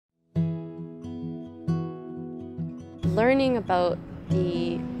Learning about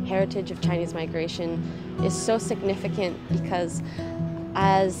the heritage of Chinese migration is so significant because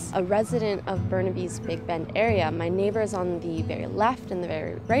as a resident of Burnaby's Big Bend area, my neighbors on the very left and the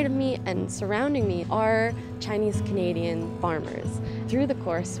very right of me and surrounding me are Chinese Canadian farmers. Through the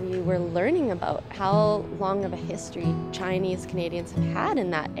course, we were learning about how long of a history Chinese Canadians have had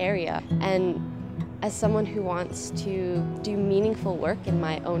in that area. And as someone who wants to do meaningful work in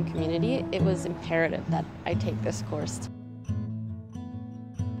my own community, it was imperative that I take this course.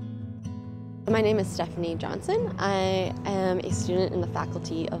 My name is Stephanie Johnson. I am a student in the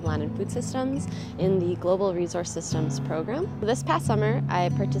Faculty of Land and Food Systems in the Global Resource Systems program. This past summer, I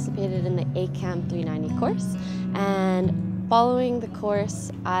participated in the ACAM 390 course, and following the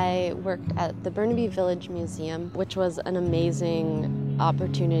course, I worked at the Burnaby Village Museum, which was an amazing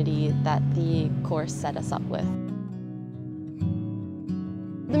opportunity that the course set us up with.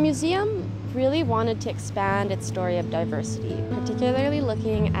 The museum really wanted to expand its story of diversity, particularly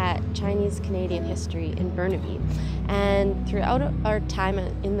looking at Chinese Canadian history in Burnaby. And throughout our time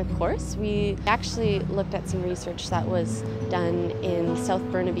in the course, we actually looked at some research that was done in South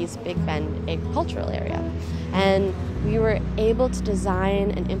Burnaby's Big Bend agricultural area. And we were able to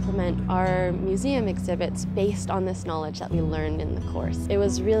design and implement our museum exhibits based on this knowledge that we learned in the course. It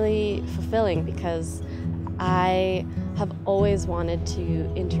was really fulfilling because I have always wanted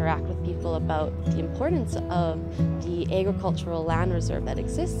to interact with people about the importance of the agricultural land reserve that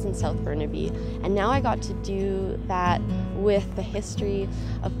exists in South Burnaby. And now I got to do that with the history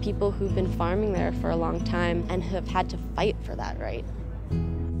of people who've been farming there for a long time and have had to fight for that right.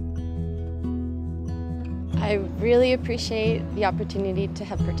 I really appreciate the opportunity to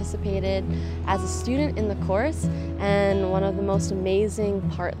have participated as a student in the course, and one of the most amazing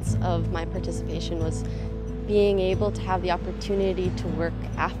parts of my participation was being able to have the opportunity to work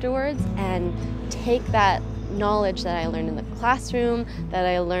afterwards and take that knowledge that I learned in the classroom, that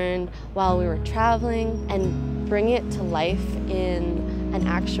I learned while we were traveling, and bring it to life in an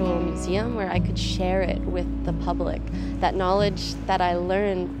actual museum where I could share it with the public. That knowledge that I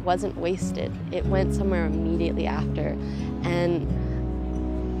learned wasn't wasted. It went somewhere immediately after.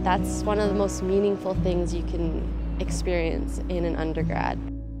 And that's one of the most meaningful things you can experience in an undergrad.